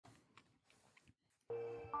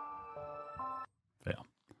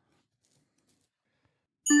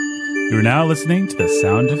You are now listening to the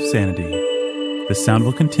sound of sanity. This sound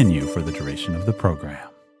will continue for the duration of the program.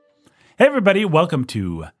 Hey everybody, welcome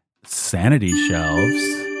to Sanity Shelves.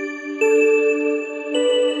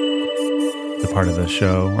 The part of the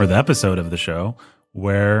show, or the episode of the show,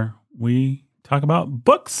 where we talk about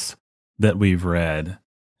books that we've read.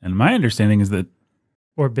 And my understanding is that...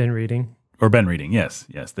 Or been reading. Or been reading, yes,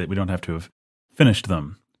 that we don't have to have finished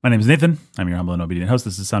them. My name is Nathan. I'm your humble and obedient host.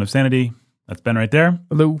 This is Sound of Sanity. That's Ben right there.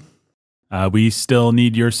 Hello. We still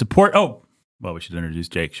need your support. Oh, well, we should introduce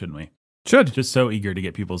Jake, shouldn't we? Should. Just so eager to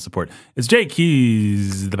get people's support. It's Jake.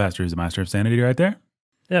 He's the pastor who's the master of sanity right there.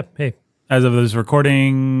 Yep. Hey. As of this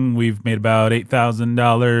recording, we've made about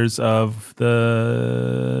 $8,000 of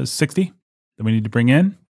the 60 that we need to bring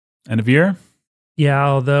in end of year. Yeah,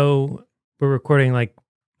 although we're recording like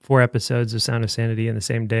 4 episodes of Sound of Sanity in the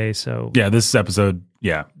same day, so... Yeah, this episode,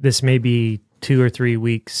 yeah. This may be 2 or 3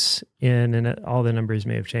 weeks in, and all the numbers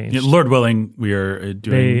may have changed. Yeah, Lord willing, we are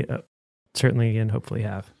doing... They certainly and hopefully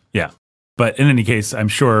have. Yeah. But in any case, I'm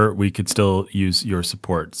sure we could still use your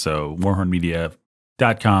support. So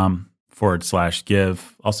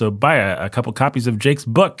warhornmedia.com/give. Also buy a couple copies of Jake's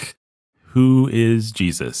book, Who is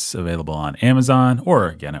Jesus? Available on Amazon or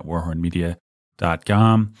again at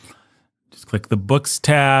warhornmedia.com. Just click the books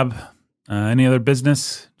tab. Any other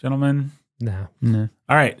business, gentlemen? No.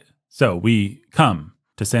 All right. So we come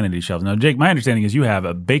to Sanity Shelves. Now, Jake, my understanding is you have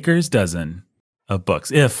a baker's dozen of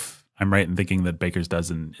books. If I'm right in thinking that baker's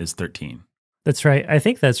dozen is 13. That's right. I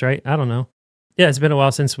think that's right. I don't know. Yeah, it's been a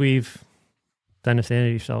while since we've done a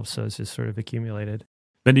Sanity Shelf, so it's just sort of accumulated.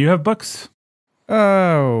 Ben, do you have books?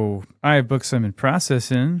 Oh, I have books I'm in process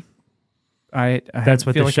in. That's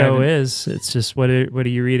what the show is. It's just what are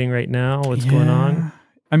you reading right now? What's going on?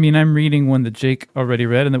 I mean, I'm reading one that Jake already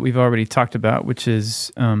read and that we've already talked about, which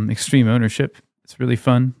is Extreme Ownership. It's really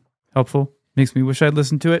fun, helpful. Makes me wish I'd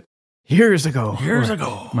listened to it years ago.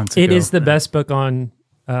 Months ago. It is the best book on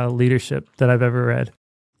leadership that I've ever read.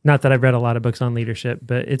 Not that I've read a lot of books on leadership,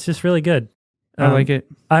 but it's just really good. I like it.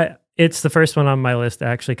 It's the first one on my list,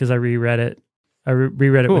 actually, because I reread it. I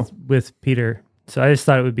reread it with Peter. So I just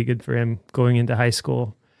thought it would be good for him going into high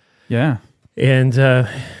school. Yeah. And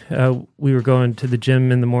we were going to the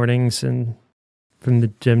gym in the mornings and from the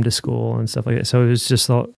gym to school and stuff like that. So it was just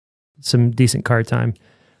some decent car time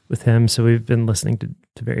with him. So we've been listening to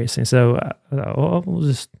various things. So I thought,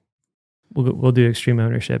 we'll do Extreme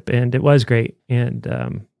Ownership. And it was great. And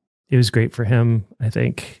it was great for him, I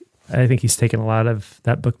think. I think he's taken a lot of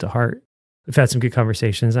that book to heart. We've had some good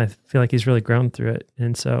conversations. I feel like he's really grown through it.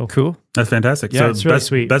 And so... Cool. That's fantastic. Yeah, so it's really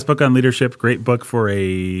sweet. Best book on leadership. Great book for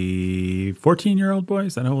a 14-year-old boy.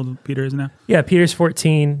 Is that how old Peter is now? Yeah, Peter's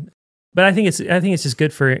 14. But I think it's just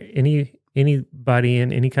good for anybody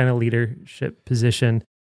in any kind of leadership position.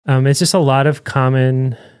 It's just a lot of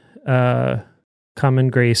common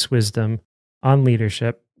grace wisdom on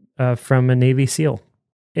leadership from a Navy SEAL.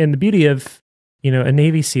 And the beauty of, a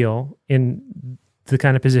Navy SEAL in the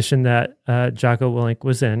kind of position that Jocko Willink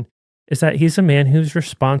was in, is that he's a man who's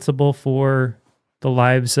responsible for the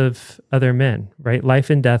lives of other men, right? Life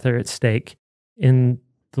and death are at stake in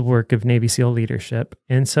the work of Navy SEAL leadership.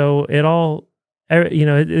 And so it all,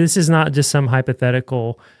 this is not just some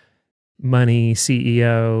hypothetical money,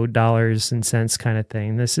 CEO, dollars and cents kind of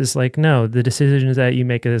thing. This is like, no, the decisions that you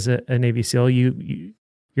make as a Navy SEAL,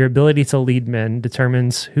 your ability to lead men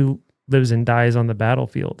determines who lives and dies on the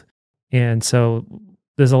battlefield. And so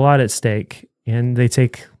there's a lot at stake, and they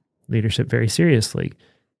take leadership very seriously.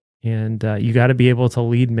 And you got to be able to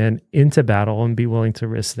lead men into battle and be willing to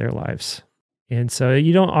risk their lives. And so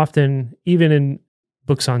you don't often, even in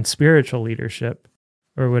books on spiritual leadership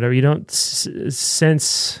or whatever, you don't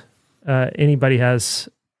sense anybody has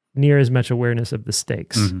near as much awareness of the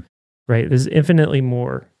stakes, right? There's infinitely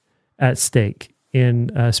more at stake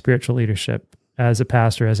in spiritual leadership as a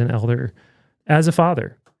pastor, as an elder, as a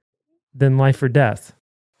father, than life or death.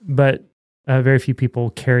 But very few people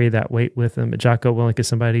carry that weight with them. But Jocko Willink is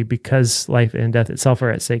somebody, because life and death itself are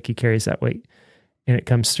at stake, he carries that weight. And it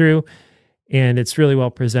comes through. And it's really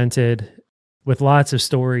well presented with lots of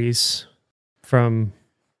stories from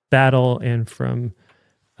battle and from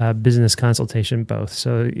business consultation both.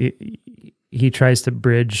 So he tries to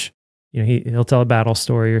bridge, he'll tell a battle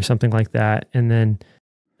story or something like that, and then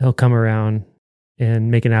he'll come around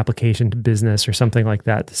and make an application to business or something like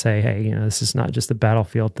that to say, hey, this is not just a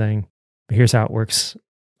battlefield thing, but here's how it works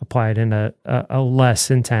applied in a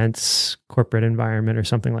less intense corporate environment or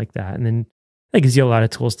something like that. And then that gives you a lot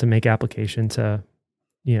of tools to make application to,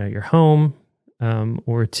 your home,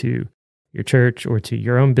 or to your church, or to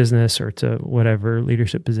your own business, or to whatever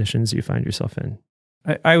leadership positions you find yourself in.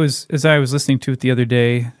 As I was listening to it the other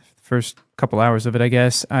day, first couple hours of it, I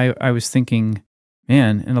guess, I was thinking,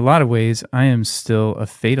 man, in a lot of ways, I am still a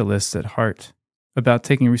fatalist at heart about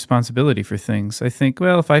taking responsibility for things. I think,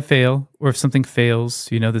 well, if I fail or if something fails,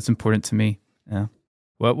 that's important to me. Yeah.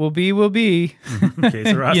 What will be, will be. Que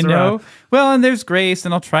sera, Well, and there's grace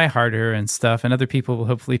and I'll try harder and stuff. And other people will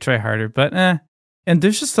hopefully try harder. But, and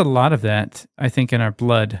there's just a lot of that, I think, in our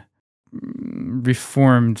blood.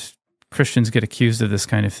 Reformed Christians get accused of this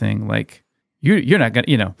kind of thing. Like, you're not going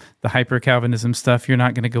to, the hyper-Calvinism stuff, you're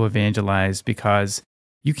not going to go evangelize because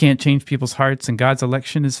you can't change people's hearts and God's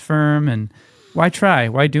election is firm. And why try?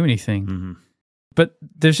 Why do anything? Mm-hmm. But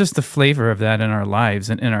there's just the flavor of that in our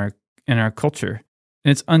lives and in our culture.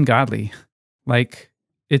 And it's ungodly. Like,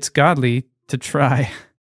 it's godly to try.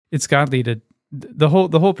 It's godly to the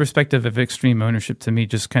whole perspective of extreme ownership to me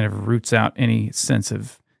just kind of roots out any sense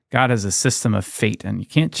of God as a system of fate, and you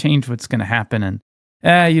can't change what's going to happen.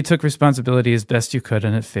 And you took responsibility as best you could,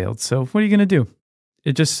 and it failed. So what are you going to do?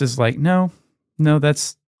 It just is like, no,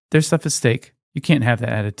 there's stuff at stake. You can't have that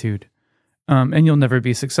attitude, and you'll never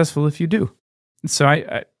be successful if you do. So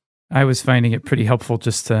I was finding it pretty helpful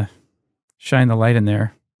just to shine the light in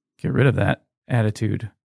there, get rid of that attitude.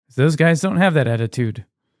 Those guys don't have that attitude.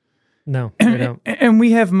 No, they don't. And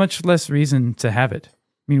we have much less reason to have it.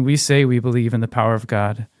 I mean, we say we believe in the power of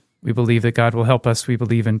God. We believe that God will help us. We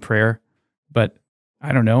believe in prayer. But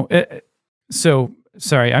I don't know. So,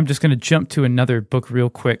 sorry, I'm just going to jump to another book real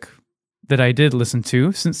quick that I did listen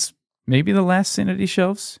to since maybe the last Sanity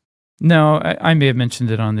Shelves. No, I may have mentioned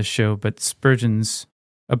it on this show, but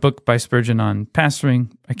a book by Spurgeon on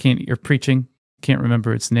pastoring. Or preaching. Can't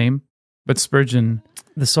remember its name. But Spurgeon.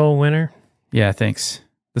 The Soul Winner? Yeah, thanks.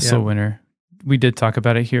 The Soul Winner. We did talk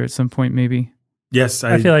about it here at some point, maybe. Yes,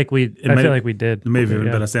 I feel like we did. It may have even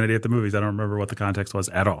been a Sanity at the Movies. I don't remember what the context was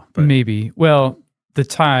at all. But. Maybe. Well, the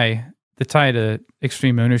tie to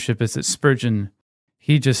extreme ownership is that Spurgeon,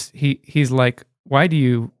 he's like, why do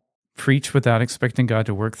you preach without expecting God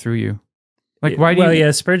to work through you? Like, why do you? Well,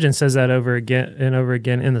 yeah, Spurgeon says that over again and over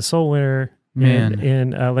again in The Soul Winner and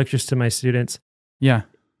in lectures to my students. Yeah.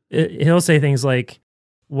 He'll say things like,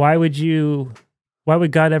 why would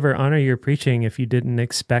God ever honor your preaching if you didn't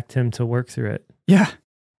expect him to work through it? Yeah.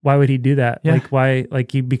 Why would he do that? Yeah.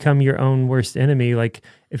 Like you become your own worst enemy. Like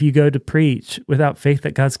if you go to preach without faith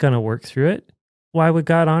that God's going to work through it, why would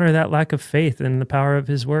God honor that lack of faith in the power of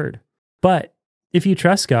his word? But if you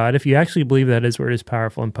trust God, if you actually believe that his word is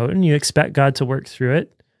powerful and potent, you expect God to work through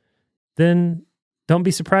it, then don't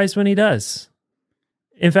be surprised when he does.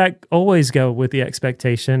 In fact, always go with the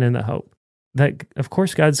expectation and the hope that, of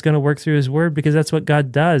course, God's going to work through his word because that's what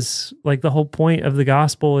God does. Like the whole point of the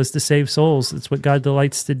gospel is to save souls. It's what God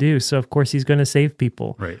delights to do. So, of course, he's going to save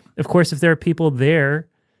people. Right. Of course, if there are people there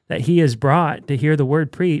that he has brought to hear the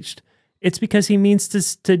word preached, it's because he means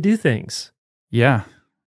to do things. Yeah.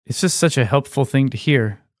 It's just such a helpful thing to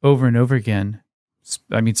hear over and over again.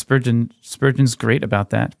 I mean, Spurgeon's great about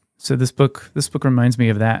that. So this book reminds me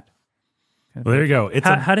of that. Well, there you go.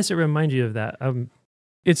 How does it remind you of that?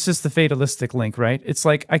 It's just the fatalistic link, right? It's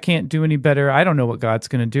like, I can't do any better. I don't know what God's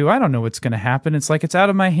going to do. I don't know what's going to happen. It's like, it's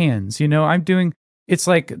out of my hands. It's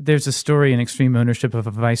like there's a story in Extreme Ownership of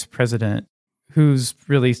a vice president who's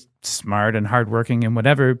really smart and hardworking and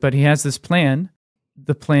whatever, but he has this plan.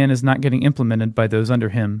 The plan is not getting implemented by those under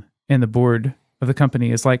him. And the board of the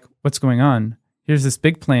company is like, what's going on? Here's this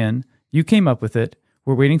big plan. You came up with it.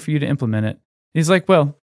 We're waiting for you to implement it. He's like,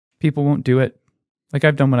 well, people won't do it. Like,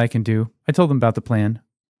 I've done what I can do. I told them about the plan.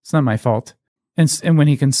 It's not my fault. And when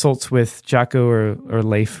he consults with Jocko or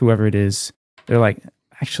Leif, whoever it is, they're like,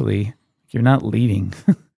 actually, you're not leading.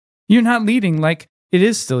 You're not leading. Like, it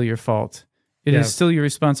is still your fault. It is still your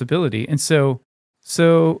responsibility. And so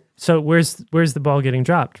where's the ball getting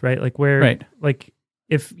dropped, right? Like right. Like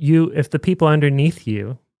if the people underneath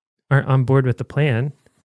you aren't on board with the plan,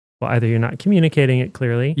 well, either you're not communicating it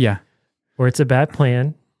clearly, or it's a bad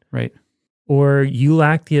plan, right, or you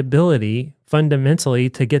lack the ability fundamentally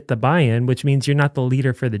to get the buy-in, which means you're not the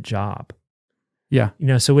leader for the job. Yeah.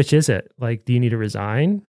 So which is it? Like, do you need to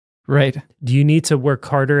resign? Right. Do you need to work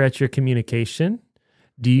harder at your communication?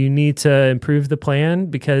 Do you need to improve the plan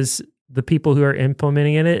because the people who are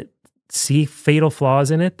implementing it see fatal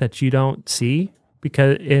flaws in it that you don't see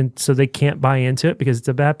and so they can't buy into it because it's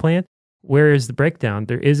a bad plan? Where is the breakdown?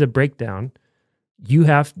 There is a breakdown. You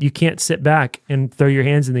can't sit back and throw your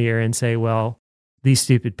hands in the air and say, well, these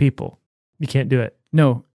stupid people. You can't do it.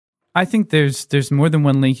 No, I think there's more than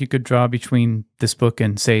one link you could draw between this book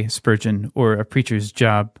and, say, Spurgeon or a preacher's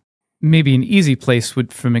job. Maybe an easy place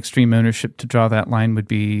from Extreme Ownership to draw that line would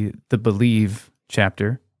be the Believe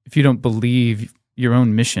chapter. If you don't believe your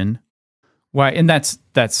own mission, why? And that's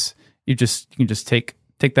You can just take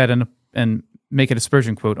that and make it a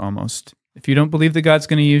Spurgeon quote almost. If you don't believe that God's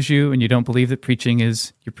going to use you, and you don't believe that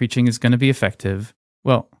your preaching is going to be effective,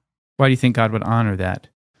 well, why do you think God would honor that?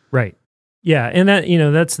 Right. Yeah, and that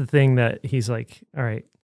that's the thing that he's like, all right,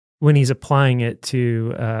 when he's applying it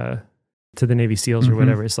to the Navy SEALs or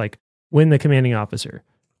whatever, it's like when the commanding officer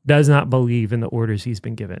does not believe in the orders he's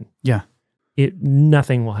been given. Yeah.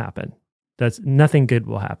 Nothing will happen. Nothing good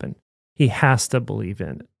will happen. He has to believe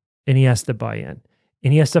in it, and he has to buy in,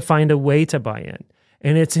 and he has to find a way to buy in.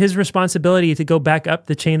 And it's his responsibility to go back up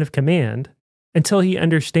the chain of command until he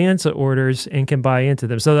understands the orders and can buy into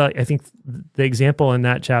them. So I think the example in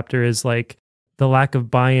that chapter is like the lack of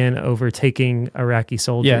buy-in over taking Iraqi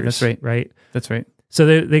soldiers. Yeah, that's right. Right? That's right.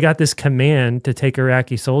 So they got this command to take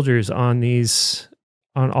Iraqi soldiers on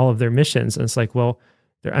all of their missions. And it's like, well,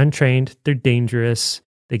 they're untrained, they're dangerous,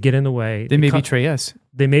 they get in the way. They may betray us.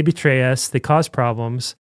 They may betray us, they cause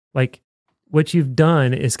problems. Like, what you've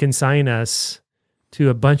done is consign us to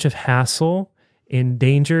a bunch of hassle and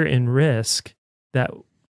danger and risk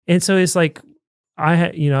and so it's like, I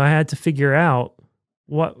had to figure out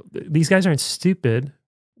what, these guys aren't stupid.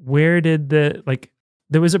 Where did there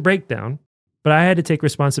was a breakdown, but I had to take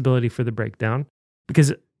responsibility for the breakdown,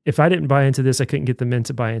 because if I didn't buy into this, I couldn't get the men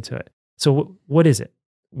to buy into it. So what is it?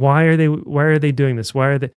 Why are they doing this?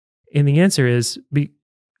 And the answer is,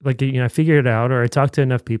 I figured it out, or I talked to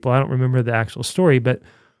enough people. I don't remember the actual story, but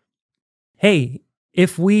hey,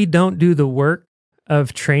 if we don't do the work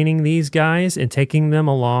of training these guys and taking them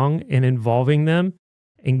along and involving them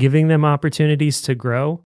and giving them opportunities to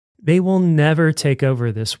grow, they will never take over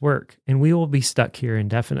this work, and we will be stuck here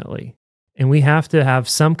indefinitely. And we have to have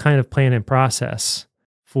some kind of plan and process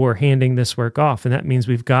for handing this work off. And that means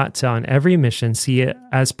we've got to, on every mission, see it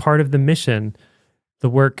as part of the mission, the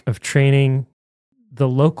work of training the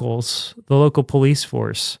local police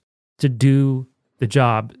force to do the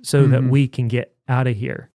job so that we can get out of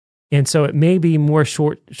here. And so it may be more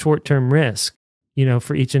short-term risk,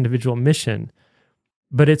 for each individual mission,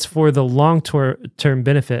 but it's for the long-term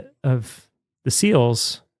benefit of the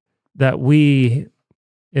SEALs that we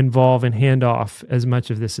involve and hand off as much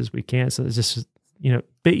of this as we can. So it's just,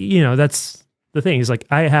 that's the thing. Is like,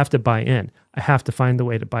 I have to buy in. I have to find the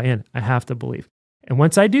way to buy in. I have to believe. And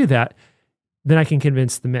once I do that, then I can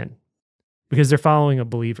convince the men, because they're following a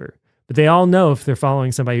believer. But they all know if they're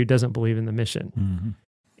following somebody who doesn't believe in the mission. Mm-hmm.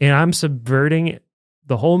 And I'm subverting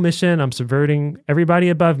the whole mission. I'm subverting everybody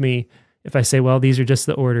above me if I say, well, these are just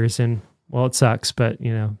the orders, and well, it sucks, but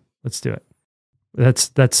let's do it.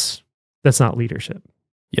 That's not leadership.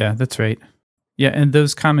 Yeah, that's right. Yeah, and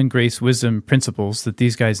those common grace wisdom principles that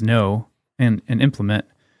these guys know and implement,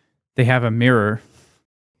 they have a mirror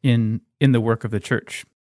in the work of the church.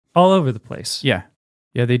 All over the place. Yeah.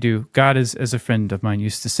 Yeah, they do. God is, as a friend of mine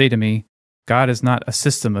used to say to me, God is not a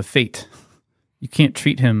system of fate. You can't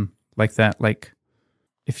treat him like that. Like,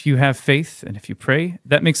 if you have faith and if you pray,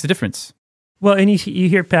 that makes a difference. Well, and you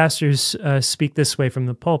hear pastors speak this way from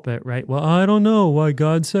the pulpit, right? Well, I don't know why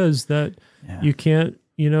God says that you can't,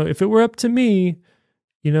 if it were up to me,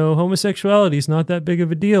 homosexuality is not that big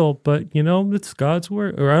of a deal, but, it's God's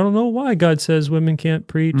word. Or I don't know why God says women can't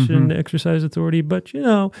preach and exercise authority, but,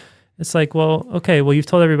 it's like, well, okay, well, you've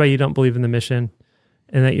told everybody you don't believe in the mission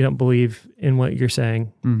and that you don't believe in what you're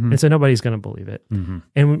saying. Mm-hmm. And so nobody's going to believe it. Mm-hmm.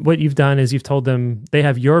 And what you've done is you've told them they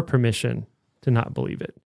have your permission to not believe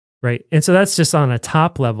it, right? And so that's just on a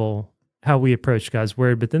top level how we approach God's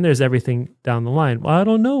word. But then there's everything down the line. Well, I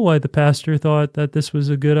don't know why the pastor thought that this was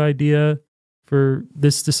a good idea for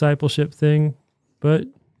this discipleship thing, but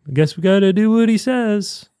I guess we got to do what he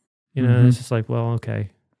says. It's just like, well, okay.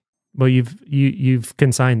 Well, you've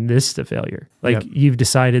consigned this to failure. Like, you've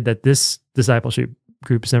decided that this discipleship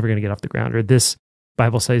group is never going to get off the ground, or this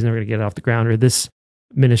Bible study is never going to get off the ground, or this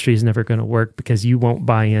ministry is never going to work because you won't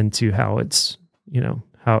buy into how it's,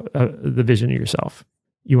 how the vision of yourself.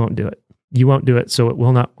 You won't do it. You won't do it, so it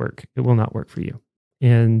will not work. It will not work for you.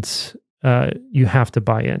 And you have to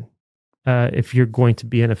buy in if you're going to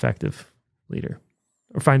be an effective leader,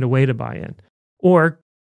 or find a way to buy in, or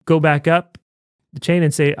go back up the chain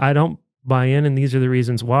and say, I don't buy in, and these are the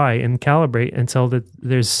reasons why, and calibrate until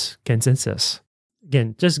there's consensus.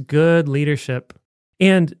 Again, just good leadership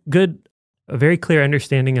and a very clear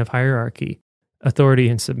understanding of hierarchy, authority,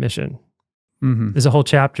 and submission. Mm-hmm. There's a whole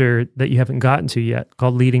chapter that you haven't gotten to yet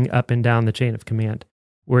called Leading Up and Down the Chain of Command,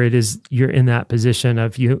 where it is you're in that position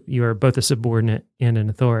of you are both a subordinate and an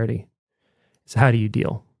authority. So how do you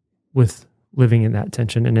deal with living in that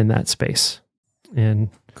tension and in that space? And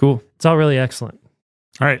cool. It's all really excellent.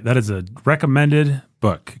 All right. That is a recommended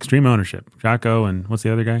book, Extreme Ownership. Jocko and what's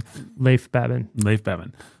the other guy? Leif Babin.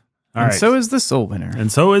 All and right. so is the Soul Winner.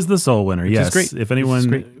 And so is the Soul Winner. Which is Yes. great. If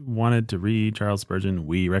anyone wanted to read Charles Spurgeon,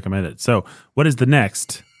 we recommend it. So, what is the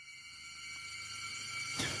next?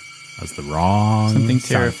 That's the wrong Something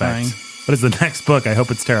sound effect. terrifying. What is the next book? I hope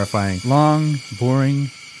it's terrifying. Long, boring,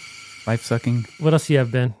 life-sucking. What else do you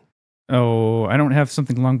have, Ben? Oh, I don't have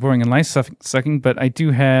something long, boring, and life-sucking, but I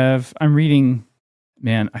do have... I'm reading...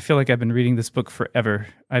 Man, I feel like I've been reading this book forever.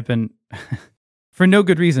 I've been... for no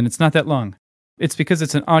good reason. It's not that long. It's because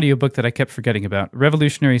it's an audiobook that I kept forgetting about.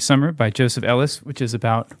 Revolutionary Summer by Joseph Ellis, which is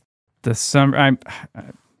about the summer...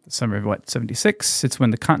 summer of what, 76? It's when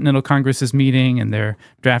the Continental Congress is meeting and they're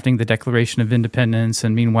drafting the Declaration of Independence,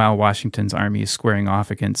 and meanwhile Washington's army is squaring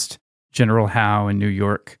off against General Howe in New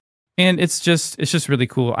York. And it's just really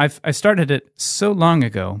cool. I started it so long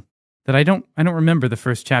ago that I don't remember the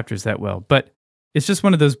first chapters that well, but it's just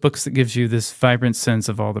one of those books that gives you this vibrant sense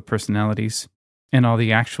of all the personalities and all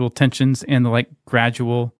the actual tensions and the like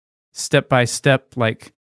gradual step by step,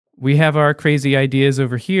 like we have our crazy ideas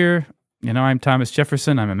over here. You know, I'm Thomas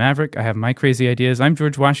Jefferson. I'm a maverick. I have my crazy ideas. I'm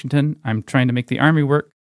George Washington. I'm trying to make the army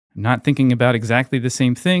work. I'm not thinking about exactly the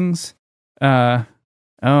same things. I'm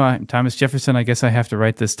Thomas Jefferson. I guess I have to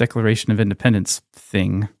write this Declaration of Independence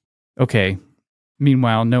thing. Okay.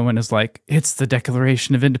 Meanwhile, no one is like, it's the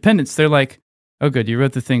Declaration of Independence. They're like, oh, good. You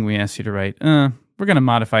wrote the thing we asked you to write. We're going to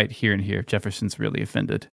modify it here and here. Jefferson's really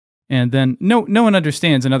offended. And then no one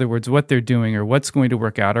understands, in other words, what they're doing or what's going to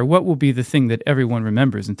work out or what will be the thing that everyone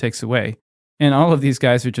remembers and takes away. And all of these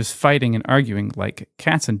guys are just fighting and arguing like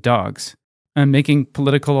cats and dogs and making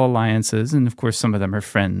political alliances. And of course, some of them are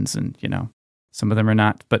friends and, you know, some of them are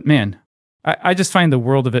not. But man, I just find the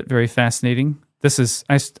world of it very fascinating.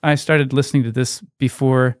 I started listening to this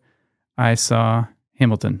before I saw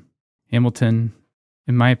Hamilton. Hamilton,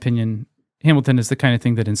 in my opinion, Hamilton is the kind of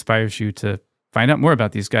thing that inspires you to find out more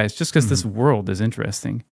about these guys just because this world is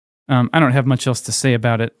interesting. I don't have much else to say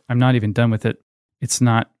about it. I'm not even done with it. It's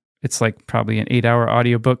like probably an 8-hour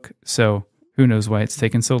audiobook. So who knows why it's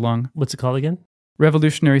taken so long. What's it called again?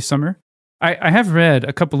 Revolutionary Summer. I have read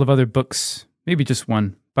a couple of other books, maybe just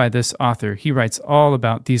one, by this author. He writes all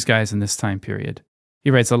about these guys in this time period.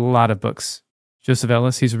 He writes a lot of books. Joseph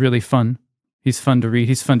Ellis, he's really fun. He's fun to read.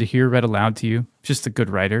 He's fun to hear read aloud to you. Just a good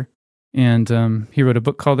writer. And he wrote a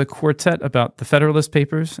book called A Quartet about the Federalist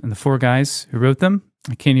Papers and the 4 guys who wrote them.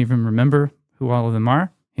 I can't even remember who all of them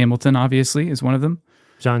are. Hamilton, obviously, is one of them.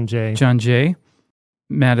 John Jay. John Jay.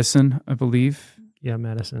 Madison, I believe. Yeah,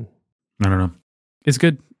 Madison. I don't know. It's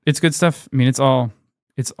good. It's good stuff. I mean, it's all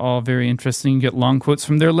very interesting. You get long quotes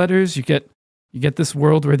from their letters. You get this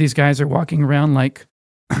world where these guys are walking around like,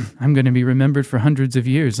 I'm going to be remembered for hundreds of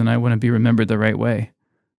years, and I want to be remembered the right way.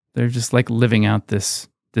 They're just like living out this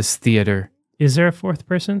theater. Is there a fourth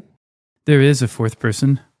person? There is a fourth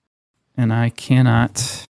person, and I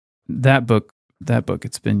cannot... That book,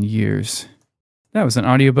 it's been years. That was an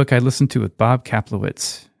audiobook I listened to with Bob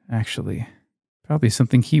Kaplowitz, actually. Probably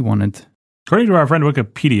something he wanted. According to our friend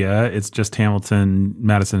Wikipedia, it's just Hamilton,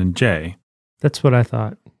 Madison, and Jay. That's what I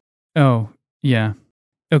thought. Oh, yeah.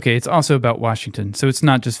 Okay, it's also about Washington, so it's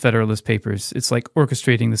not just Federalist Papers. It's like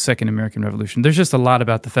orchestrating the Second American Revolution. There's just a lot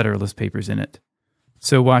about the Federalist Papers in it.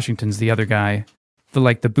 So Washington's the other guy,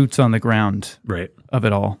 the boots on the ground of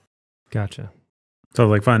it all. Gotcha. So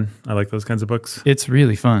like fun. I like those kinds of books. It's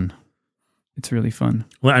really fun. It's really fun.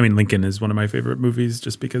 Well, I mean, Lincoln is one of my favorite movies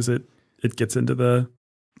just because it gets into the,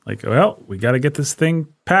 like, well, we got to get this thing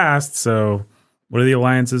passed. So what are the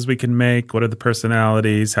alliances we can make? What are the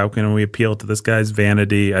personalities? How can we appeal to this guy's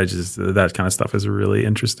vanity? That kind of stuff is really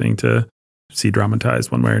interesting to see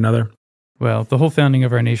dramatized one way or another. Well, the whole founding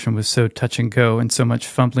of our nation was so touch and go and so much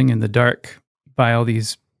fumbling in the dark by all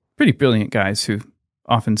these pretty brilliant guys who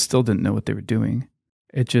often still didn't know what they were doing.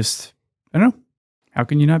 It just, I don't know. How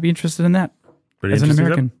can you not be interested in that Pretty as an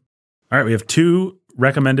American? Stuff. All right, we have 2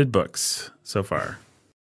 recommended books so far.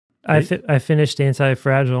 I finished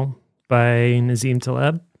Anti-Fragile by Nazim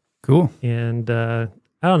Taleb. Cool. And I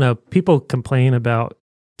don't know, people complain about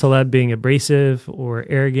Taleb being abrasive or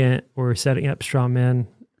arrogant or setting up straw men.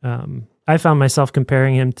 I found myself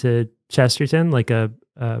comparing him to Chesterton, like an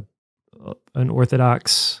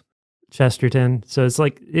orthodox Chesterton. So it's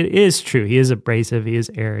like, it is true. He is abrasive. He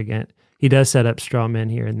is arrogant. He does set up straw men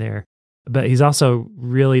here and there, but he's also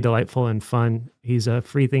really delightful and fun. He's a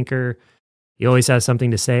free thinker. He always has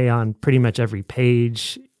something to say on pretty much every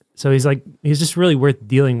page. So he's just really worth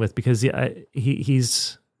dealing with because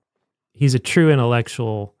he's a true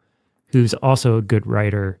intellectual who's also a good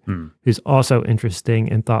writer, who's also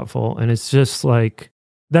interesting and thoughtful. And it's just like,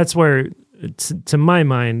 that's where, to my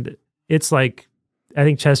mind, it's like, I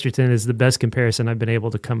think Chesterton is the best comparison I've been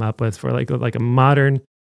able to come up with for like a modern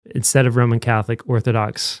instead of Roman Catholic,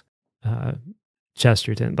 Orthodox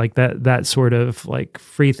Chesterton, like that sort of like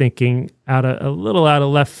free thinking, a little out of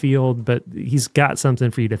left field, but he's got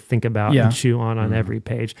something for you to think about and chew on every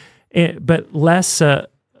page, but less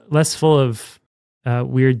full of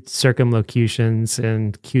weird circumlocutions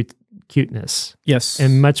and cuteness. Yes,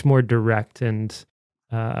 and much more direct and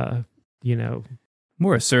more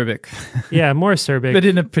acerbic. Yeah, more acerbic, but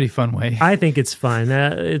in a pretty fun way. I think it's fun.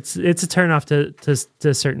 It's a turnoff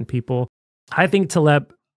to certain people. I think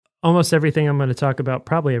Taleb, almost everything I'm going to talk about,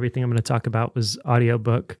 probably everything I'm going to talk about, was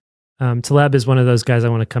audiobook. Taleb is one of those guys I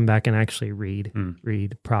want to come back and actually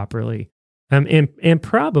read properly. And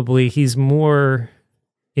probably he's more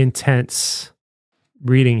intense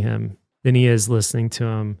reading him than he is listening to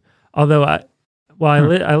him. Although I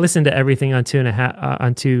listen to everything on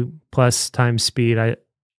 2+ times speed.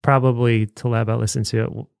 Taleb I listen to at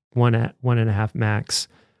 1.5 max,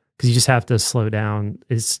 because you just have to slow down.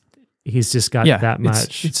 He's just got that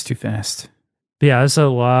much. It's too fast. But yeah, it's a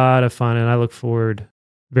lot of fun, and I look forward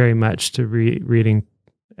very much to reading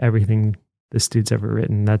everything this dude's ever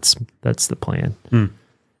written. That's the plan. And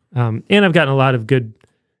I've gotten a lot of good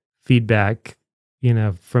feedback,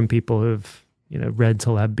 from people who've read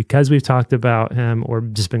Taleb because we've talked about him, or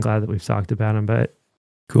just been glad that we've talked about him. But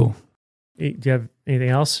cool. Do you have anything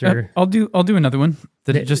else? Or I'll do another one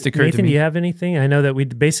that it just occurred Nathan, to me. do you have anything? I know that we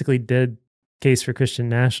basically did Case for Christian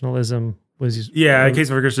Nationalism. Case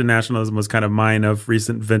for Christian Nationalism was kind of mine of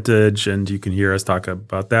recent vintage, and you can hear us talk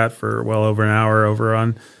about that for well over an hour over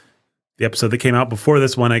on the episode that came out before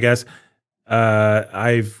this one, I guess.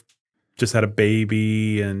 I've just had a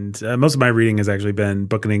baby, and most of my reading has actually been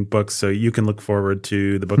Bookending books, so you can look forward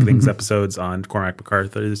to the Bookendings episodes on Cormac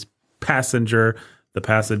McCarthy's The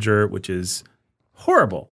Passenger, which is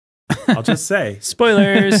horrible. I'll just say.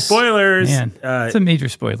 Spoilers. Man, it's a major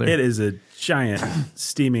spoiler. It is a giant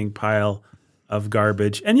steaming pile of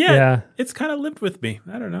garbage, and yet it's kind of lived with me.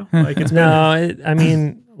 I don't know. Like it's I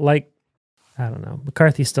don't know.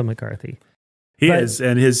 McCarthy's still McCarthy. He is,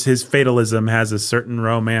 and his fatalism has a certain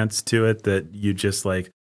romance to it that you just like.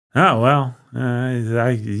 Oh well,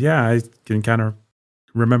 I can kind of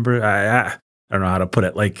remember. I don't know how to put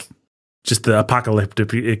it. Like just the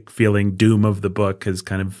apocalyptic feeling, doom of the book has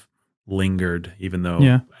kind of lingered, even though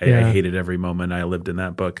I hated every moment I lived in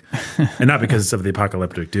that book, and not because of the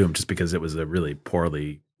apocalyptic doom, just because it was a really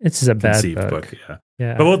poorly conceived book.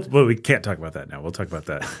 Yeah. But we can't talk about that now. We'll talk about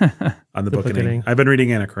that on the Bookending. I've been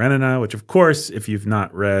reading Anna Karenina, which of course, if you've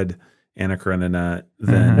not read Anna Karenina,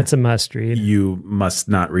 then that's a must read. You must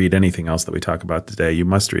not read anything else that we talk about today. You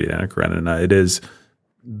must read Anna Karenina. It is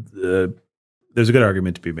there's a good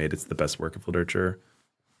argument to be made. It's the best work of literature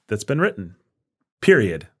that's been written.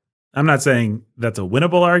 Period. I'm not saying that's a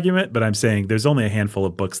winnable argument, but I'm saying there's only a handful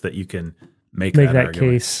of books that you can make that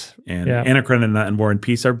argument. Case. And Anna Karenina and War and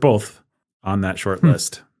Peace are both on that short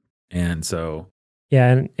list. And so...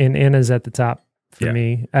 Yeah, and Anna's at the top for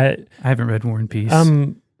me. I haven't read War and Peace. I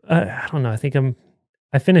don't know. I think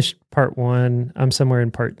I finished part 1. I'm somewhere in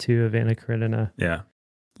part 2 of Anna Karenina. Yeah.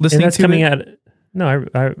 Listening and that's to coming out... No,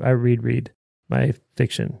 I read my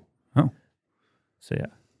fiction. Oh. So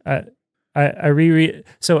yeah. I reread.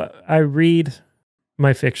 So I read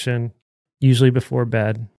my fiction usually before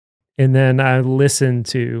bed, and then I listen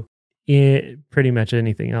to pretty much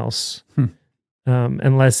anything else,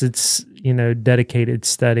 unless it's dedicated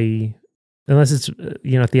study, unless it's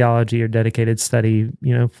theology or dedicated study,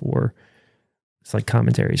 for it's like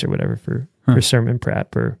commentaries or whatever for sermon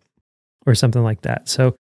prep or something like that.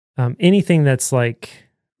 So anything that's like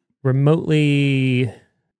remotely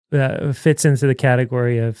fits into the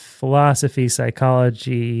category of philosophy,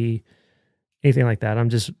 psychology, anything like that.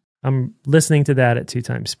 I'm listening to that at 2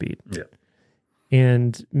 times speed. Yeah.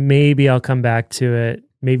 And maybe I'll come back to it.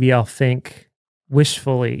 Maybe I'll think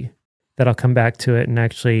wishfully that I'll come back to it and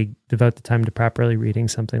actually devote the time to properly reading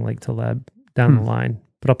something like Taleb down the line.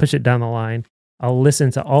 But I'll push it down the line. I'll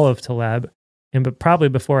listen to all of Taleb, but probably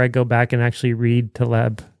before I go back and actually read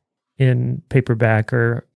Taleb in paperback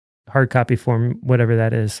or hard copy form, whatever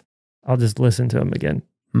that is, I'll just listen to them again.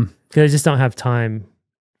 Because I just don't have time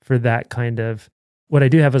for that kind of... What I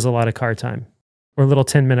do have is a lot of car time or little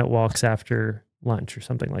 10-minute walks after lunch or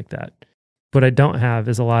something like that. What I don't have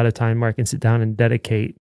is a lot of time where I can sit down and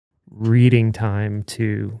dedicate reading time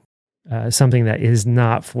to something that is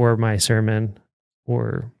not for my sermon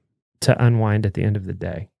or to unwind at the end of the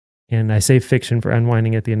day. And I say fiction for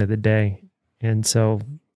unwinding at the end of the day. And so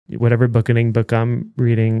whatever Bookending book I'm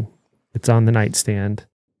reading, it's on the nightstand,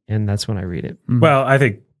 and that's when I read it. Well, I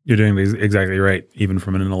think you're doing exactly right, even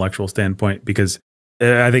from an intellectual standpoint, because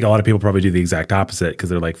I think a lot of people probably do the exact opposite because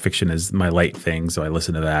they're like, fiction is my light thing, so I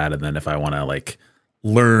listen to that. And then if I want to like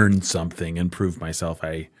learn something, improve myself,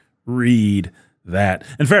 I read that.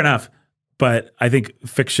 And fair enough. But I think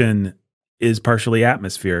fiction is partially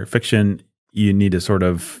atmosphere. Fiction, you need to sort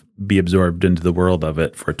of be absorbed into the world of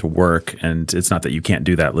it for it to work. And it's not that you can't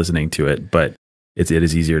do that listening to it, but it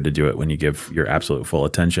is easier to do it when you give your absolute full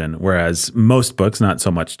attention. Whereas most books, not so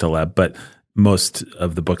much Taleb, but most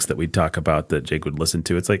of the books that we talk about that Jake would listen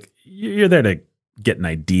to, it's like you're there to get an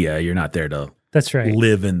idea. You're not there to That's right.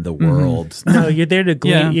 live in the world. No, you're there to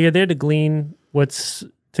glean. Yeah. You're there to glean what's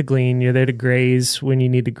to glean. You're there to graze when you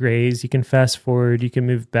need to graze. You can fast forward. You can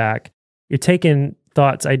move back. You're taking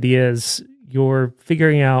thoughts, ideas. You're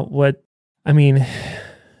figuring out what. I mean,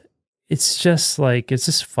 it's just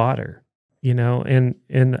fodder, and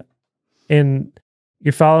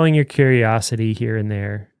you're following your curiosity here and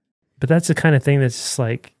there. But that's the kind of thing that's just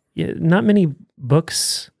like, not many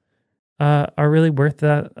books are really worth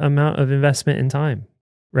that amount of investment in time,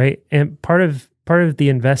 right? And part of the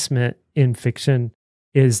investment in fiction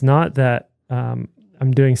is not that I'm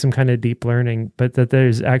doing some kind of deep learning, but that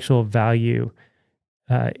there's actual value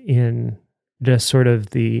in just sort of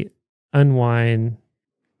the unwind,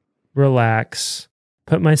 relax,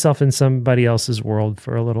 put myself in somebody else's world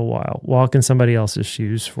for a little while, walk in somebody else's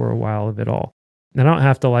shoes for a while of it all. I don't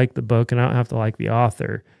have to like the book and I don't have to like the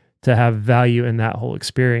author to have value in that whole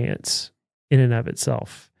experience in and of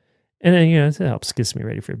itself. And then, it helps, gets me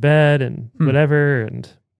ready for bed and whatever. And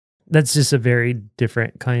that's just a very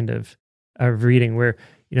different kind of reading where,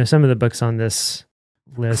 some of the books on this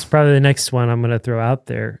list, probably the next one I'm going to throw out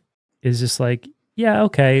there is just like, yeah,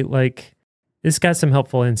 okay. Like it's got some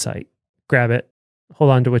helpful insight. Grab it,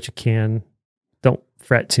 hold on to what you can. Don't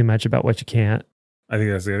fret too much about what you can't. I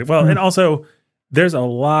think that's good. Well, and also there's a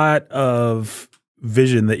lot of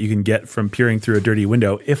vision that you can get from peering through a dirty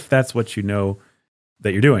window if that's what you know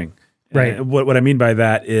that you're doing. Right. And what I mean by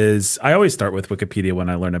that is I always start with Wikipedia when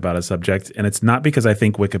I learn about a subject, and it's not because I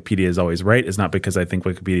think Wikipedia is always right. It's not because I think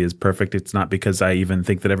Wikipedia is perfect. It's not because I even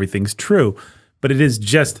think that everything's true, but it is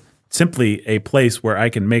just simply a place where I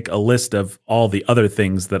can make a list of all the other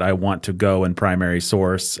things that I want to go and primary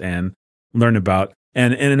source and learn about.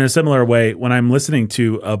 And in a similar way, when I'm listening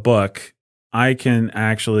to a book, I can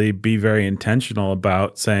actually be very intentional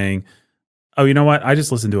about saying, oh, you know what? I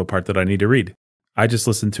just listened to a part that I need to read. I just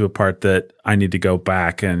listened to a part that I need to go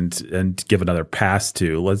back and give another pass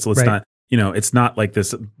to. Let's Right. not, it's not like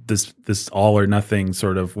this all or nothing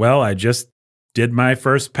sort of, well, I just did my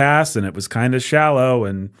first pass and it was kind of shallow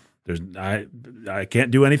and I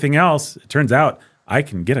can't do anything else. It turns out I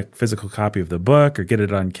can get a physical copy of the book or get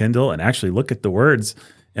it on Kindle and actually look at the words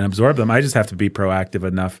and absorb them. I just have to be proactive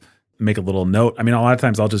enough, make a little note. I mean, a lot of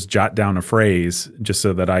times I'll just jot down a phrase just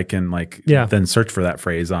so that I can then search for that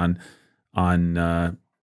phrase on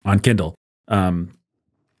Kindle. I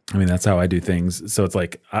mean, that's how I do things. So it's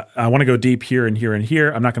like, I want to go deep here and here and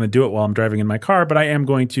here. I'm not going to do it while I'm driving in my car, but I am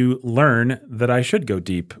going to learn that I should go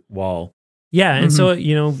deep while. Yeah. And so,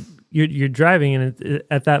 you're driving and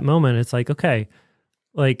at that moment, it's like, okay,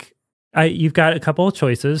 like you've got a couple of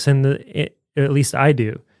choices and at least I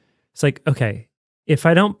do. It's like, okay, if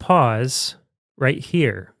I don't pause right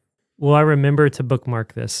here, will I remember to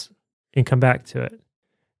bookmark this and come back to it?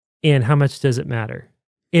 And how much does it matter?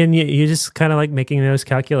 And you just kind of like making those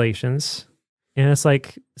calculations. And it's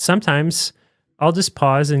like, sometimes I'll just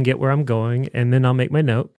pause and get where I'm going. And then I'll make my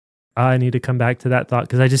note. I need to come back to that thought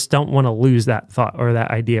because I just don't want to lose that thought or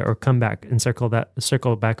that idea or come back and circle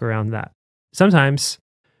back around that. Sometimes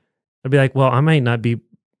I'll be like, well, I might not be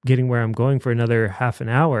getting where I'm going for another half an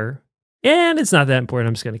hour. And it's not that important.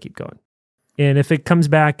 I'm just going to keep going. And if it comes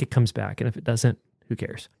back, it comes back. And if it doesn't, who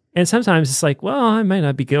cares? And sometimes it's like, well, I might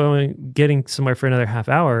not be getting somewhere for another half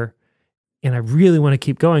hour, and I really want to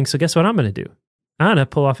keep going. So guess what I'm going to do? I'm going to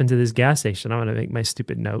pull off into this gas station. I'm going to make my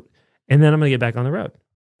stupid note, and then I'm going to get back on the road.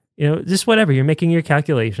 Just whatever. You're making your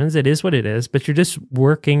calculations. It is what it is, but you're just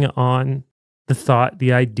working on the thought,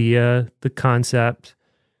 the idea, the concept,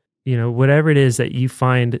 whatever it is that you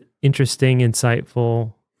find interesting,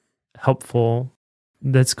 insightful, helpful,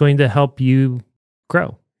 that's going to help you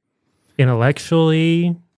grow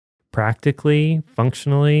intellectually, practically,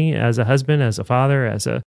 functionally, as a husband, as a father, as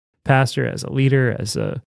a pastor, as a leader, as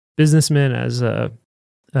a businessman, as an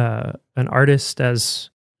artist, as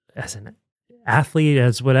an athlete,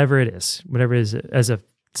 as whatever it is, as a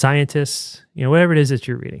scientist, whatever it is that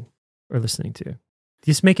you're reading or listening to.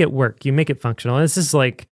 Just make it work. You make it functional. This is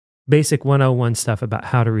like basic 101 stuff about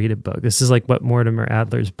how to read a book. This is like what Mortimer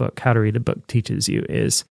Adler's book, How to Read a Book, teaches you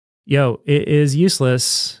is it is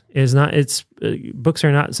useless. Is not. It's books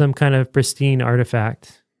are not some kind of pristine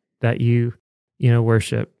artifact that you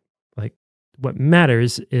worship. Like, what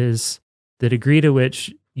matters is the degree to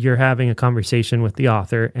which you're having a conversation with the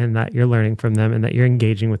author, and that you're learning from them, and that you're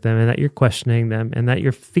engaging with them, and that you're questioning them, and that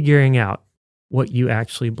you're figuring out what you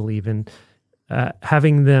actually believe in,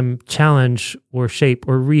 having them challenge or shape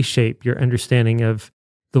or reshape your understanding of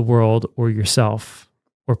the world or yourself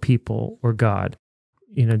or people or God,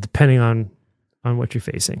 depending on what you're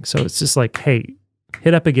facing. So it's just like, hey,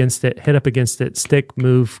 hit up against it, stick,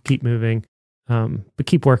 move, keep moving, but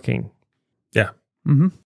keep working. Yeah. Mm-hmm.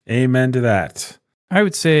 Amen to that. I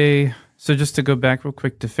would say, so just to go back real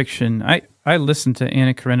quick to fiction, I listened to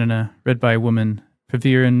Anna Karenina, read by a woman,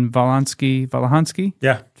 Praviran Valahansky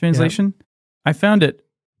translation. Yeah. I found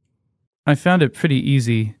it pretty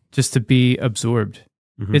easy just to be absorbed.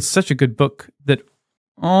 Mm-hmm. It's such a good book that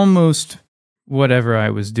almost whatever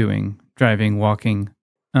I was doing, driving, walking,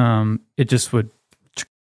 it just would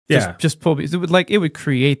just pull me. It would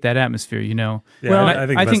create that atmosphere, Yeah, well,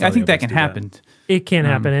 I think that can happen. It can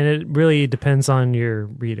happen, and it really depends on your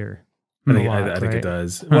reader. I think it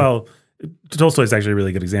does. Well, Tolstoy is actually a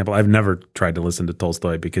really good example. I've never tried to listen to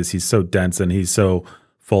Tolstoy because he's so dense and he's so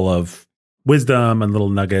full of wisdom and little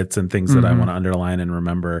nuggets and things that I want to underline and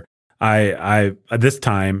remember. I at this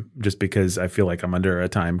time, just because I feel like I'm under a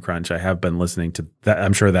time crunch, I have been listening to that.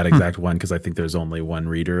 I'm sure that exact one, because I think there's only one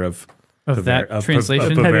reader of that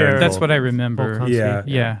translation. That's what I remember.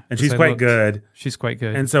 Yeah. And she's quite good. She's quite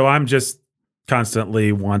good. And so I'm just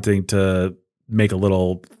constantly wanting to make a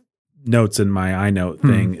little notes in my iNote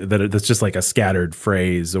thing that's just like a scattered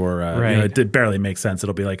phrase, or it barely makes sense.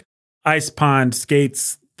 It'll be like ice pond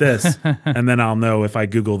skates this, and then I'll know if I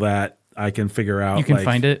Google that, I can figure out. You can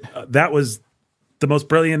find it. That was the most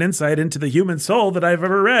brilliant insight into the human soul that I've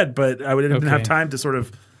ever read, but I didn't have time to sort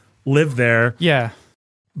of live there. Yeah.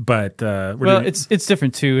 But it's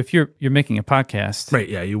different too. If you're making a podcast, right?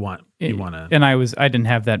 Yeah, you want to. And I didn't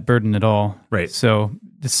have that burden at all, right? So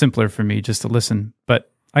it's simpler for me just to listen.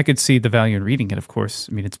 But I could see the value in reading it. Of course,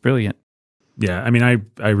 I mean, it's brilliant. Yeah, I mean,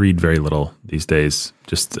 I read very little these days.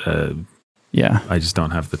 Just I just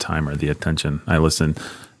don't have the time or the attention. I listen.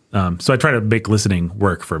 So I try to make listening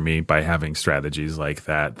work for me by having strategies like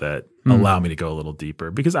that allow me to go a little deeper,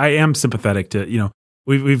 because I am sympathetic to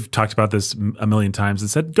We've talked about this a million times and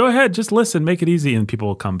said, go ahead, just listen, make it easy. And people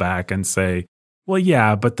will come back and say, well,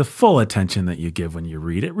 yeah, but the full attention that you give when you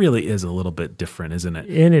read, it really is a little bit different, isn't it?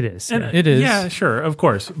 And it is. And it is. Yeah, sure, of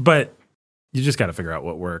course. But you just got to figure out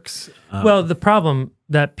what works. Well, the problem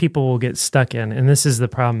that people will get stuck in, and this is the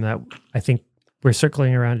problem that I think we're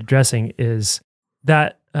circling around addressing, is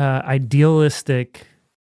that idealistic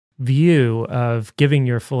view of giving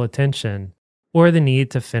your full attention, or the need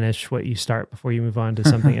to finish what you start before you move on to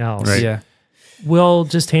something else, right. Yeah, will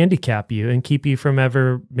just handicap you and keep you from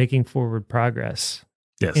ever making forward progress.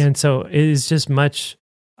 Yes. And so it is just much,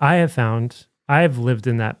 I have lived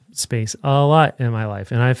in that space a lot in my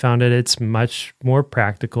life, and I found it's much more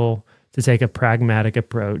practical to take a pragmatic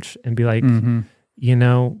approach and be like,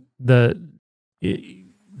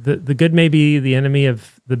 the good may be the enemy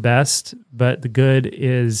of the best, but the good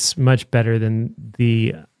is much better than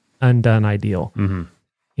the undone ideal. Mm-hmm.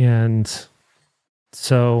 And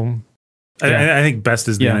so I think best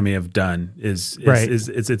is the enemy of done is right.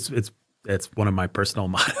 It's one of my personal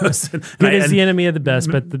mottos. Good is the enemy of the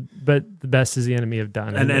best, but the best is the enemy of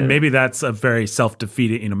done. And maybe that's a very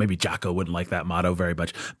self-defeating, maybe Jocko wouldn't like that motto very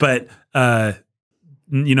much, but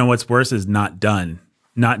what's worse is not done.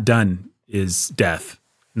 Not done is death.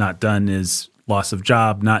 Not done is loss of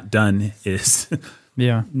job. Not done is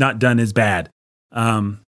not done is bad.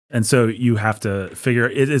 And so you have to figure,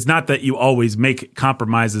 it's not that you always make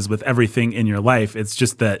compromises with everything in your life. It's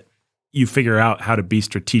just that you figure out how to be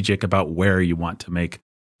strategic about where you want to make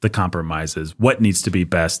the compromises, what needs to be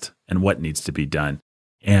best and what needs to be done.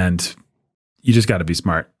 And you just got to be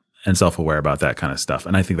smart and self-aware about that kind of stuff.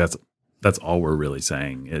 And I think that's all we're really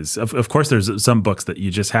saying is, of course, there's some books that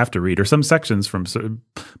you just have to read, or some sections from certain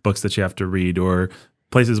books that you have to read, or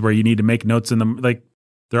places where you need to make notes in them. Like,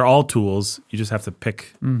 they're all tools. You just have to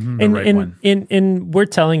pick the right one. And we're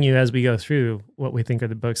telling you as we go through what we think are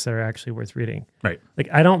the books that are actually worth reading. Right. Like,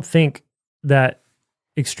 I don't think that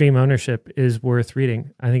Extreme Ownership is worth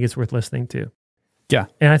reading. I think it's worth listening to. Yeah.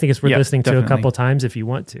 And I think it's worth listening definitely. to a couple times if you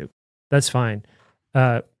want to. That's fine.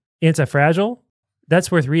 Anti-Fragile,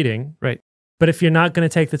 that's worth reading. Right. But if you're not going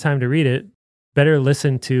to take the time to read it, better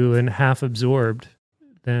listen to and half absorbed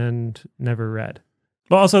than never read.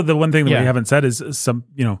 Well, also the one thing that we haven't said is some,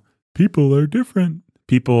 people are different.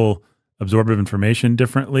 People absorb information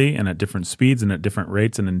differently and at different speeds and at different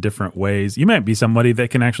rates and in different ways. You might be somebody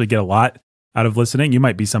that can actually get a lot out of listening. You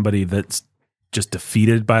might be somebody that's just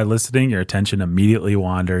defeated by listening. Your attention immediately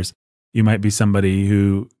wanders. You might be somebody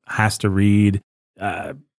who has to read.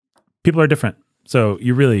 People are different. So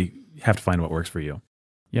you really have to find what works for you.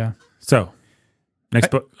 Yeah. So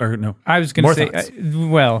next book, or no? I was going to say,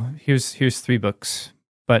 well, here's 3 books,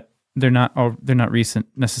 but they're not recent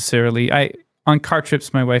necessarily. On car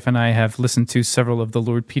trips, my wife and I have listened to several of the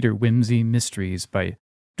Lord Peter Wimsey mysteries by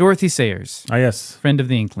Dorothy Sayers. Ah, yes. Friend of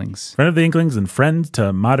the Inklings. Friend of the Inklings and friend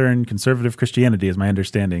to modern conservative Christianity is my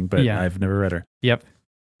understanding, but yeah. I've never read her. Yep.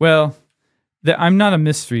 Well, I'm not a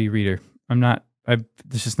mystery reader.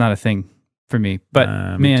 This is not a thing for me.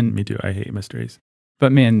 But man, me too. I hate mysteries.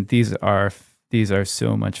 But man, these are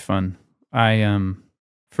so much fun.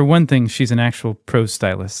 For one thing, she's an actual prose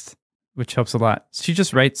stylist, which helps a lot. She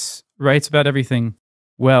just writes about everything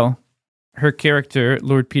well. Her character,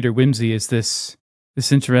 Lord Peter Wimsey, is this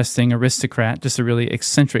interesting aristocrat, just a really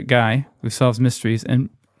eccentric guy who solves mysteries, and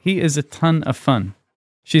he is a ton of fun.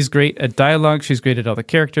 She's great at dialogue. She's great at all the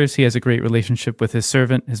characters. He has a great relationship with his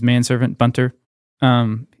servant, his manservant, Bunter.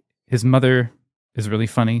 His mother is really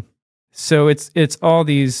funny. So it's all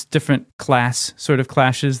these different sort of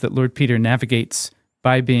clashes that Lord Peter navigates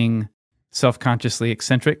by being self-consciously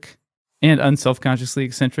eccentric and unself-consciously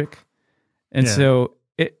eccentric. And so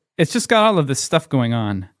it's just got all of this stuff going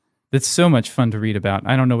on that's so much fun to read about.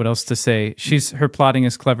 I don't know what else to say. Her plotting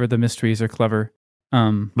is clever. The mysteries are clever.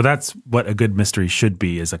 But that's what a good mystery should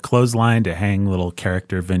be, is a clothesline to hang little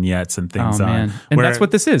character vignettes and things on. Man. And that's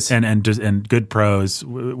what this is. And good prose,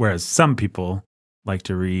 whereas some people like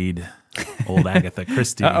to read old Agatha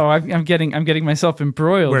Christie. I'm getting myself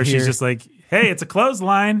embroiled where here. She's just like, hey, it's a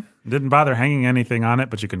clothesline. Didn't bother hanging anything on it,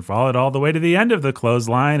 but you can follow it all the way to the end of the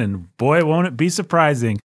clothesline, and boy, won't it be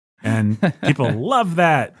surprising. And people love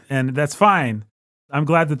that, and that's fine. I'm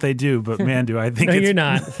glad that they do, but man, do I think no, you're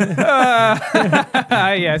not. Yeah,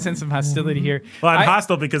 I sense some hostility here. Well, I'm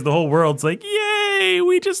hostile because the whole world's like, yay,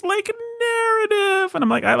 we just like narrative. And I'm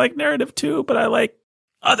like, I like narrative too, but I like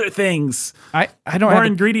other things. I don't more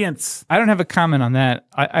ingredients. I don't have a comment on that.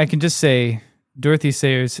 I can just say Dorothy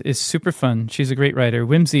Sayers is super fun. She's a great writer.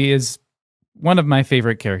 Wimsey is one of my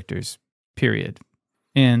favorite characters, period.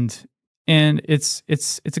 And it's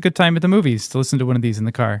a good time at the movies to listen to one of these in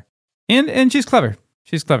the car. And she's clever.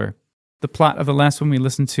 She's clever. The plot of the last one we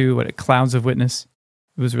listened to, Clouds of Witness,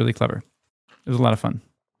 it was really clever. It was a lot of fun.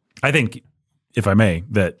 I think, if I may,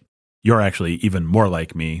 that you're actually even more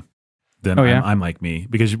like me than I'm like me,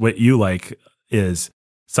 because what you like is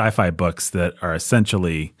sci-fi books that are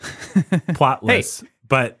essentially plotless. Hey,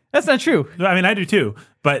 but that's not true. I mean, I do too.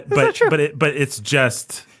 But it's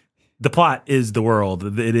just the plot is the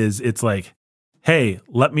world. It's like, hey,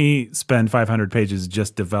 let me spend 500 pages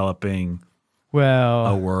just developing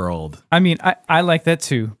a world. I mean, I like that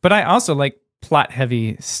too, but I also like plot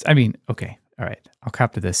heavy. I mean, okay, all right, I'll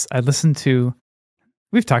cop to this.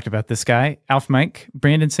 We've talked about this guy, Alf Mike,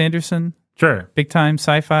 Brandon Sanderson. Sure. Big time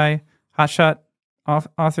sci-fi, hotshot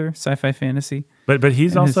author, sci-fi fantasy. But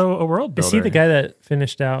he's also a world builder. Is he the guy that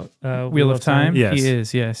finished out Wheel of Time? Yes. He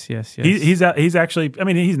is, yes. He's actually, I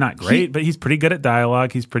mean, he's not great, but he's pretty good at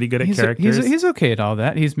dialogue. He's pretty good at characters. He's okay at all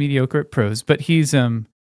that. He's mediocre at prose, but he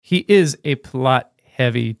is a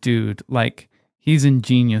plot-heavy dude. Like, he's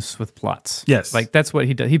ingenious with plots. Yes. Like, that's what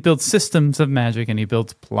he does. He builds systems of magic, and he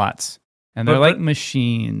builds plots. And they're like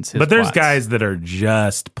machines. But there's guys that are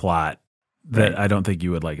just plot that I don't think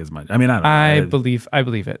you would like as much. I mean, I don't know. I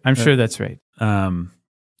believe it. I'm sure that's right.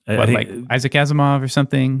 Like Isaac Asimov or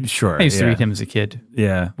something? Sure. I used to read him as a kid.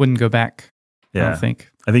 Yeah. Wouldn't go back. Yeah. I don't think.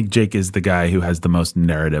 I think Jake is the guy who has the most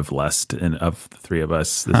narrative lust of the three of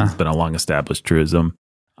us. This has been a long established truism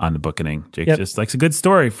on the bookening. Jake just likes a good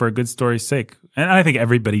story for a good story's sake. And I think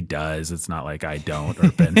everybody does. It's not like I don't or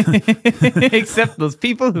Ben. Except those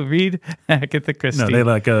people who read Agatha Christie. No, they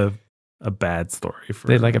like a bad story.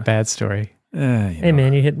 They like a bad story. Hey,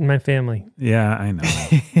 man, you're hitting my family. Yeah, I know.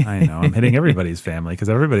 I know. I'm hitting everybody's family because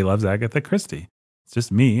everybody loves Agatha Christie. It's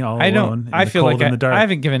just me all alone. I feel like I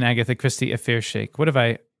haven't given Agatha Christie a fair shake. What have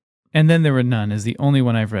I? And Then There Were None is the only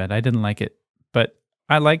one I've read. I didn't like it. But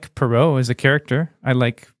I like Poirot as a character. I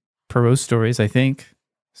like Poirot's stories, I think.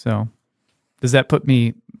 So does that put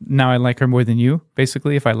me, now I like her more than you,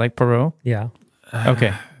 basically, if I like Poirot? Yeah.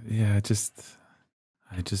 Okay. Yeah, I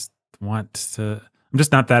just want to... I'm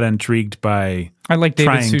just not that intrigued by I like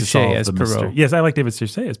David Suchet as Poirot. Mystery. Yes, I like David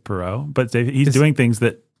Suchet as Poirot, but he's doing things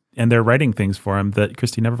that, and they're writing things for him that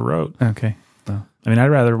Christie never wrote. Okay. Well. I mean, I'd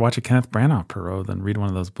rather watch a Kenneth Branagh Poirot than read one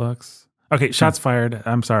of those books. Okay, shots fired.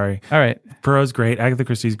 I'm sorry. All right. Poirot's great. Agatha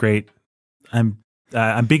Christie's great.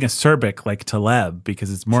 I'm being acerbic like Taleb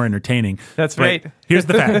because it's more entertaining. That's But right. Here's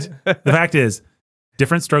the fact. The fact is,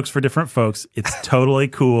 different strokes for different folks. It's totally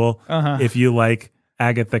cool if you like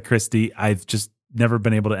Agatha Christie. I've just never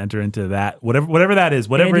been able to enter into that. Whatever that is,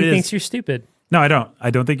 whatever Andy it is. thinks you're stupid. No, I don't. I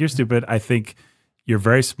don't think you're stupid. I think you're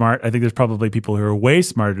very smart. I think there's probably people who are way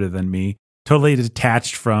smarter than me, totally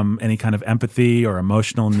detached from any kind of empathy or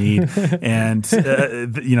emotional need. And,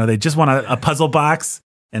 they just want a puzzle box.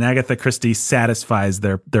 And Agatha Christie satisfies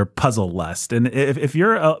their puzzle lust. And if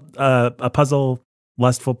you're a puzzle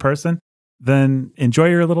lustful person, then enjoy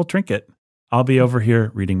your little trinket. I'll be over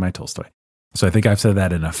here reading my Tolstoy. So I think I've said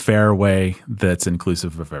that in a fair way that's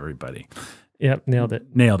inclusive of everybody. Yep, nailed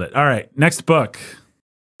it. Nailed it. All right, next book.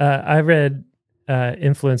 I read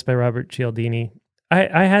Influence by Robert Cialdini.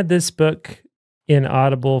 I had this book in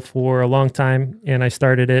Audible for a long time, and I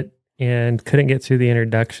started it and couldn't get through the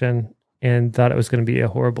introduction and thought it was going to be a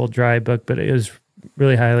horrible, dry book, but it was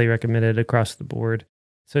really highly recommended across the board.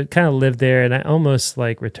 So it kind of lived there, and I almost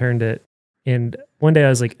returned it. And one day I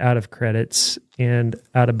was out of credits and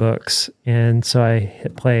out of books. And so I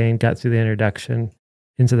hit play and got through the introduction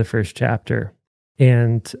into the first chapter.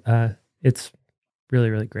 And it's really,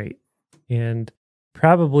 really great. And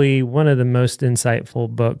probably one of the most insightful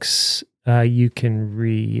books you can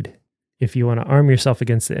read if you want to arm yourself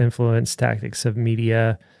against the influence tactics of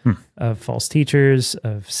media, of false teachers,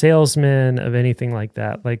 of salesmen, of anything like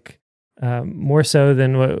that. More so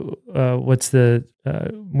than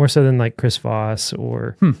more so than Chris Voss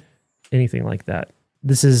or anything like that.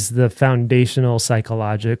 This is the foundational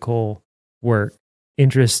psychological work,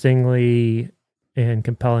 interestingly and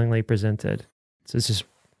compellingly presented. So it's just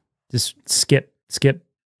skip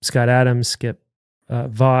Scott Adams, skip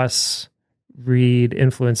Voss, read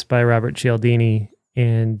Influenced by Robert Cialdini,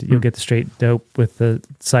 and you'll get the straight dope with the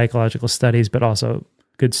psychological studies, but also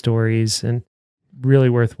good stories, and really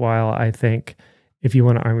worthwhile, I think, if you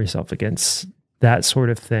want to arm yourself against that sort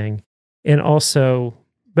of thing. And also,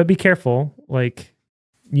 but be careful,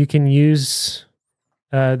 you can use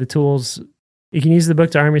the tools, you can use the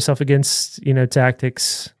book to arm yourself against,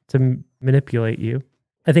 tactics to manipulate you.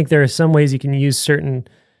 I think there are some ways you can use certain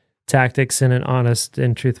tactics in an honest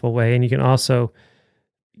and truthful way, and you can also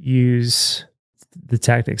use the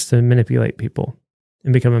tactics to manipulate people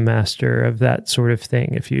and become a master of that sort of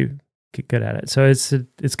thing if you get good at it. So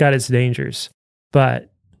it's got its dangers,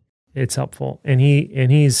 but it's helpful. And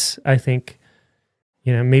he's I think,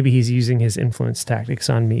 maybe he's using his influence tactics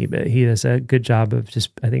on me, but he does a good job of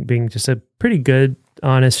just, I think, being just a pretty good,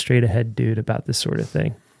 honest, straight ahead dude about this sort of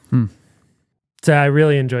thing. So I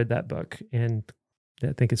really enjoyed that book, and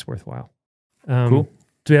I think it's worthwhile. Cool.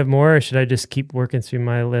 Do we have more, or should I just keep working through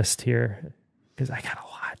my list here? Because I got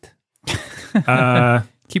a lot.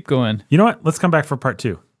 Keep going. You know what? Let's come back for part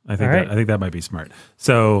 2. I think right. I think that might be smart.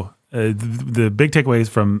 So the big takeaways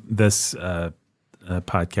from this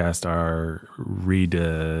podcast are: read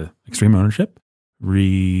Extreme Ownership,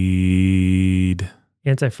 read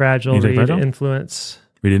Anti-Fragile, read Influence.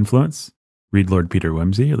 Read Influence. Read Lord Peter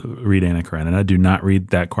Wimsey. Read Anna Karenina. Do not read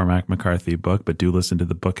that Cormac McCarthy book, but do listen to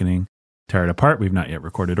the Bookening Tear It Apart. We've not yet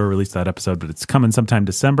recorded or released that episode, but it's coming sometime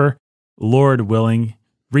December. Lord willing,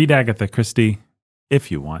 read Agatha Christie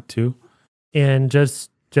if you want to. And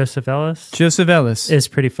Joseph Ellis. Joseph Ellis is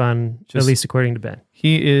pretty fun, at least according to Ben.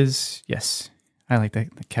 He is, yes. I like the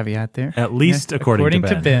caveat there. At least according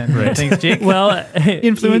to Ben. Right. Thanks, Jake. Well,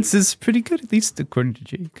 influence is pretty good, at least according to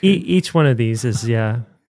Jake. Each one of these is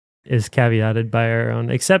caveated by our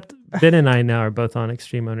own, except Ben and I now are both on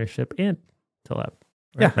Extreme Ownership and Taleb.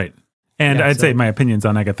 Right? Yeah. Right. And I'd say my opinions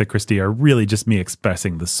on Agatha Christie are really just me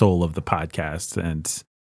expressing the soul of the podcast. And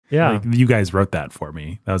you guys wrote that for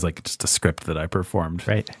me. That was just a script that I performed.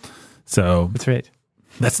 Right. So that's right.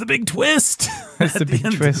 That's the big twist. That's the big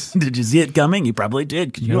twist. Did you see it coming? You probably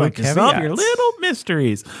did, because you like to solve your little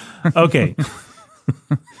mysteries. Okay.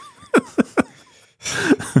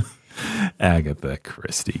 Agatha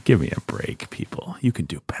Christie, give me a break, people. You can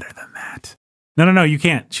do better than that. No, you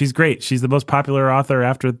can't. She's great. She's the most popular author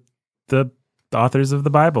after the authors of the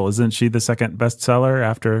Bible. Isn't she the second bestseller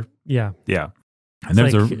after? Yeah. Yeah. And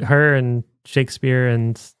there's her and Shakespeare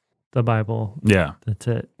and the Bible. Yeah. That's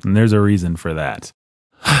it. And there's a reason for that.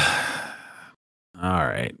 All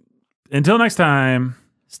right. Until next time.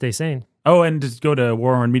 Stay sane. Oh, and just go to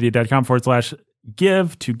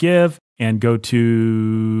warhornmedia.com/give to give, and go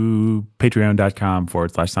to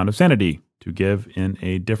patreon.com/Sound of Sanity to give in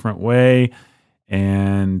a different way.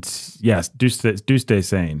 And yes, do stay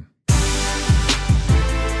sane.